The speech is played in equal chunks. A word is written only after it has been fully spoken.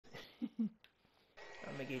I'm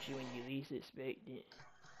gonna get you when you least expect it.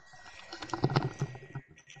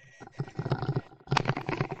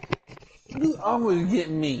 You always get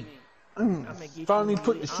me. I'm gonna get you Finally when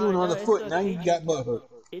put you. the shoe Oh on the no, other it's foot. Now okay. you got butthurt.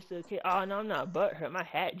 It's okay. Oh no, I'm not butthurt. My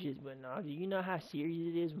hat just went off. Do you know how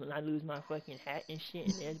serious it is when I lose my fucking hat and shit,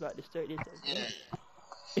 and they're about to start this event?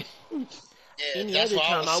 Yeah, Any that's other what I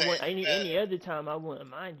time was I saying. wouldn't. Any other time I wouldn't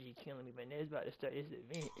mind you killing me, but they're about to start this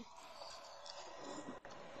event.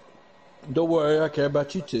 Don't worry, I care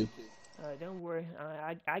about you too. Don't worry.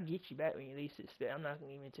 I get you back when you least expect. I'm not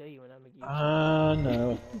gonna even tell you when I'm gonna get I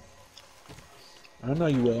know. I know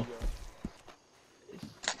you will.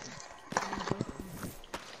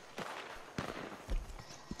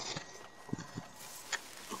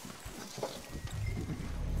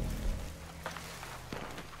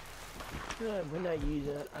 We're not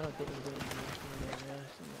using. I don't think we're gonna use anything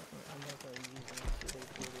else. I'm not gonna use them until they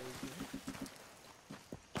pull those.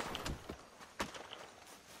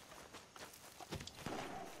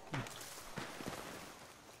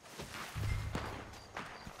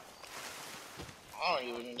 I don't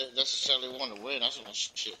even necessarily want to win. That's my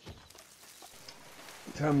shit.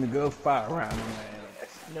 Time to go fire round, man.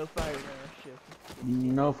 No fire rounds, Chef.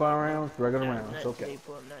 No fire rounds, regular rounds. Not Okay.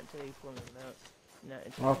 not until they pull them out. Not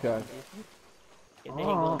until Okay. If they ain't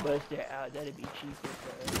gonna bust that out, that'd be cheaper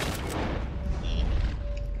for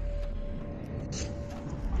us.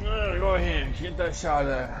 Go ahead, get that shot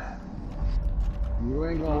at. You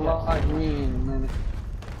ain't gonna like me in a minute.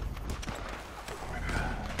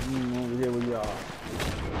 Over here with y'all.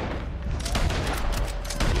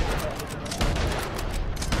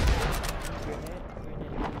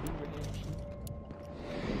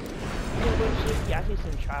 Yeah, I see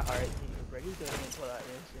some tryhards here, bro. He's going to pull out this.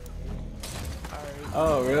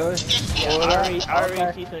 Oh, really? Yeah, I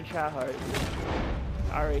already see some tryhards.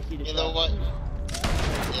 I already see the You know what?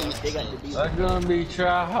 They got the beat. I'm gonna be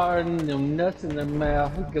try hard and them nuts in the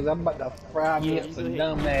mouth because I'm about to fry me up some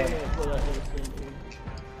dumb ass. Pull out this in here.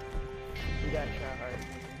 We got tryhards.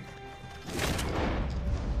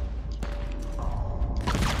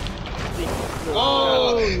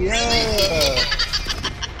 Oh, yeah!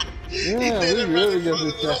 Yeah, we really got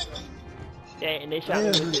this shot. And they shot me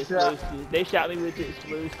with the explosives. They shot me with the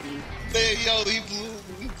explosives. Yo, he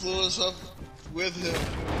blew us up with him.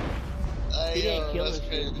 He didn't kill us. He's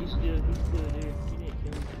still there. He didn't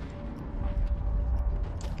kill us.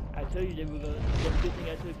 I told you they were gonna. That's a good thing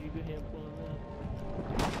I told you. Go ahead and pull them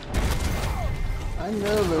out. I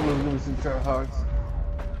know there was gonna be some tryhards.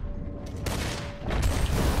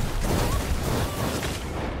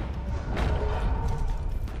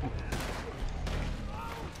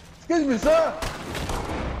 Excuse me, sir.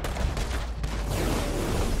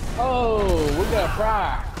 Oh, we got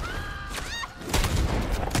fry.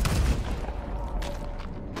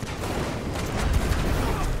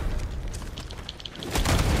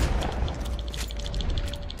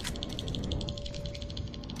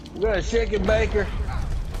 We got a shake and baker.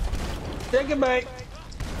 Shake and bake.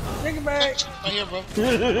 Shake and bake. Right here, bro.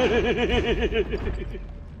 Shake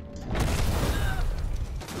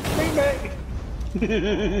and bake.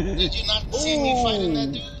 Did you not see me fighting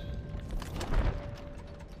that dude?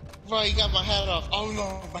 Bro, he got my hat off. Oh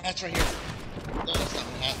no, my hat's right here. No, that's not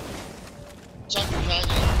my hat. Chuck behind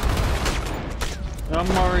you.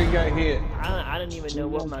 I'm already got hit. I don't even know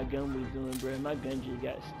what my gun was doing, bro. My gun just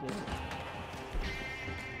got stuck.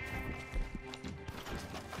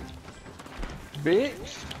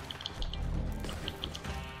 Bitch.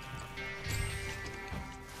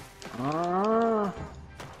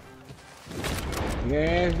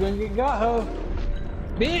 Yeah, it's gonna get got, ho.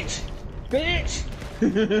 Bitch! Bitch!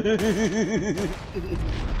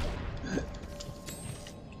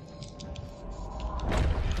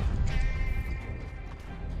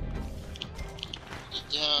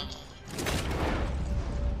 Yeah.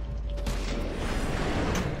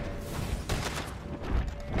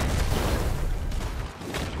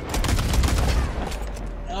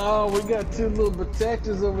 Oh, we got two little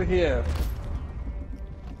protectors over here.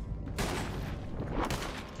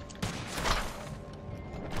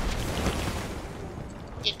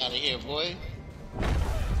 Get out of here, boy.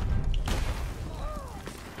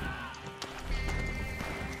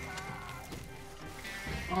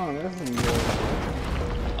 Oh, that's good.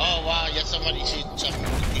 Oh wow, yeah, somebody should check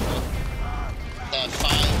with people. That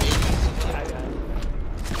 580. I got it.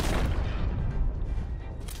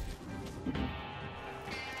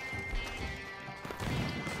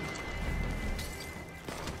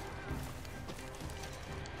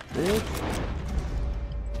 Bitch.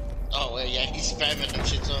 Oh well, yeah, he's spamming them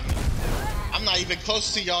shits on me. I'm not even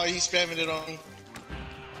close to y'all. He's spamming it on me.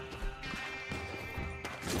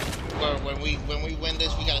 Bro, when we win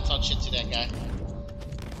this, we gotta talk shit to that guy.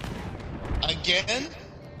 Again?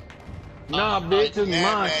 Nah, bitch, it's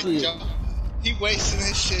my shit. Joe. He wasting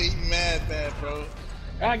his shit. He mad, bro.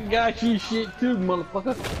 I got you shit too,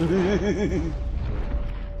 motherfucker.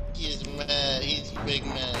 He is mad. He's big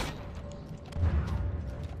mad.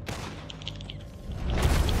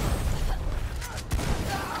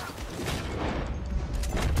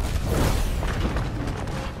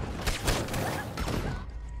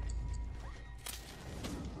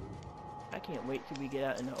 I can't wait till we get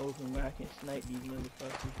out in the open where I can snipe these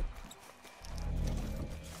motherfuckers.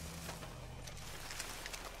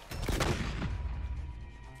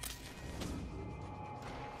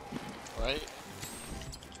 Right?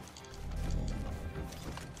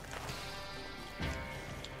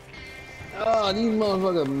 Oh, these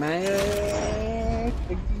motherfuckers, man.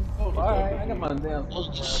 Alright, I got my damn Holy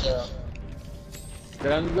phone shit. out.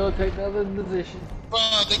 Time to go take the other position. Bro,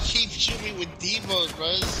 they keep shooting me with Devos, bro.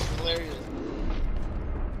 This is hilarious.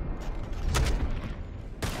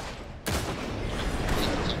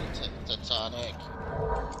 Tectonic.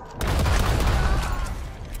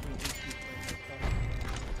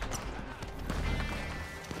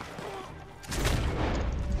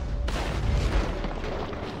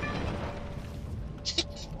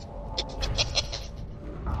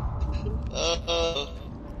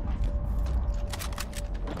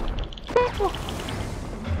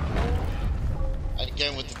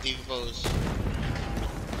 Again with the Devos.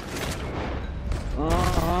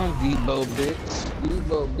 Debo bitch.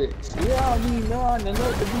 Debo bitch. Yeah, we know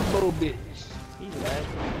another Debo bitch. He's last.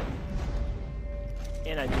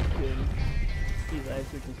 And I just killed him. He's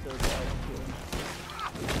last, we can still die and kill him.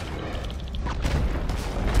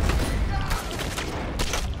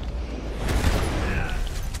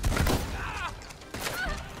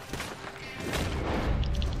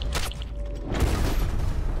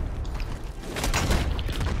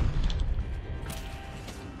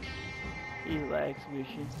 Relax,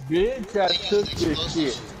 Mission. Bitch, I took this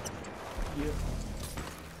shit. Yep.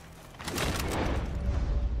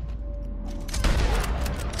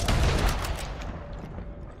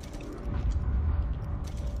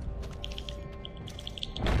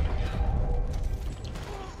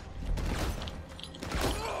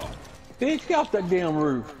 Bitch, get off that damn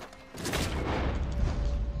roof.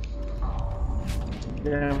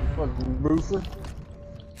 Damn fucking roofer.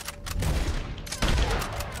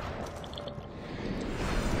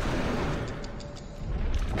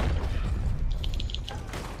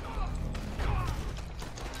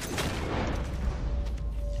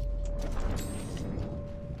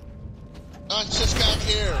 I just got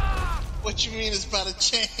here. What you mean it's about to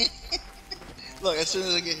change? Look, as soon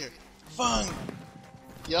as I get here. Fun.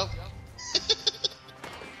 Yup.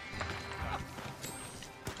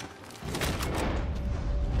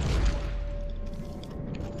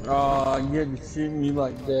 Oh, you had to shoot me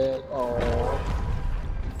like that. Oh.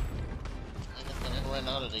 I ran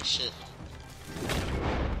out of this shit.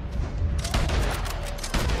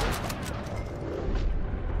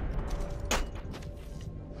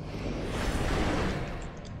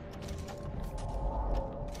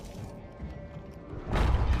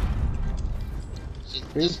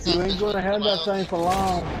 Bitch, you ain't gonna have that thing for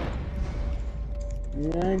long.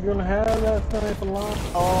 You ain't gonna have that thing for long.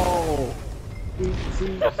 Oh.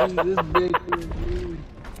 See, this big thing.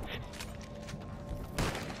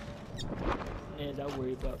 And I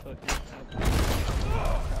worry about fucking.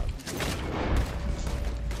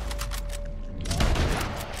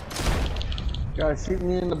 Gotta shoot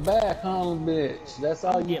me in the back, huh, bitch? That's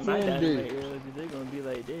all you Get my can do. dynamite arrows, they're gonna be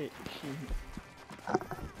like that. Shit.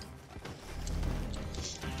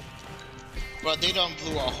 Bro, they done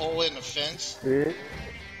blew a hole in the fence. Bitch.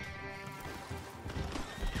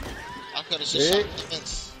 I could've just shot the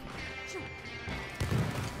fence.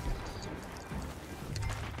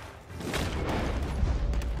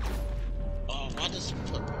 Oh, why does it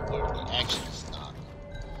put where the action is not?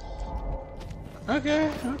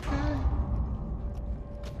 Okay.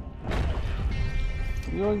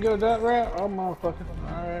 You wanna go that route? Oh, motherfucker.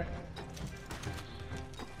 Alright.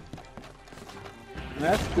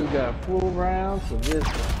 That's still got full rounds for this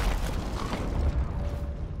one.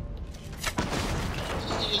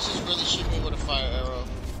 This is really shooting me with a fire arrow.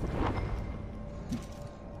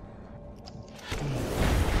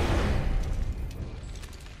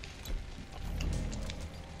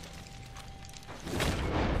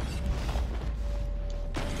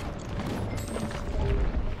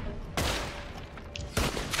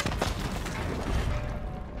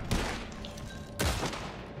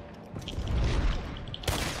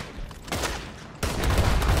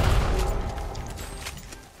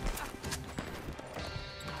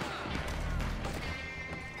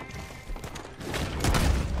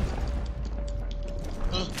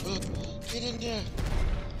 Yeah.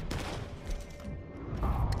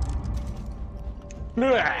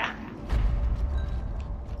 No.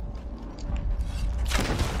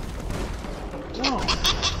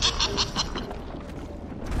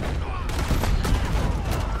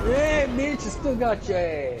 Yeah, bitch, I still got your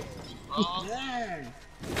ass. Wrong. Dang.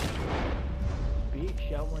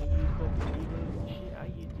 Bitch, y'all wanna use fucking D-Boost and shit? I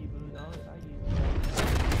use D-Boost. I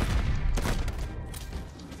use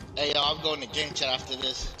Hey, y'all, I'm going to game chat after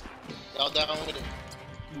this. Y'all down with it?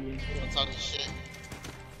 yeah. I'm talking shit.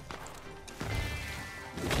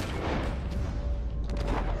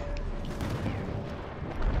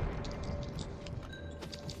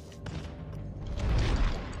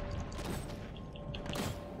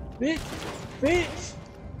 Bitch. Bitch.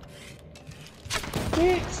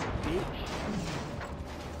 Bitch. Bitch.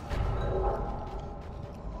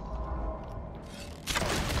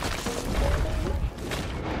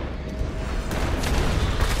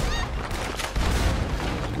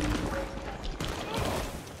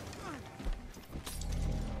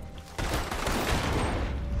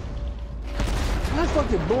 That's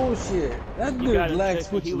fucking bullshit. That You dude got him, lag Chucky.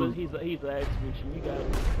 switching. He's lag switching. You got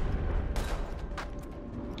him.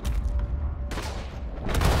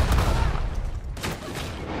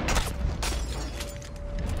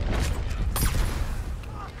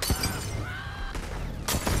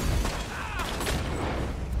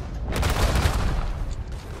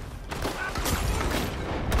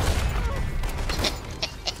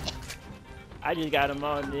 I just got him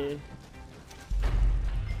on this.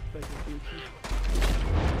 Fucking bitches.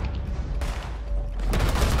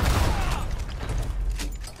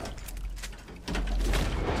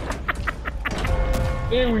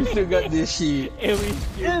 And we still got this shit. And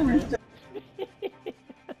we And we still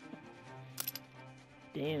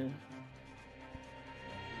Damn.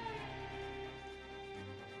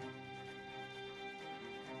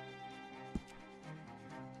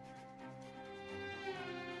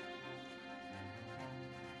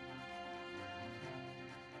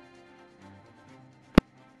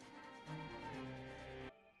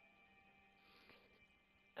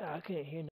 I couldn't hear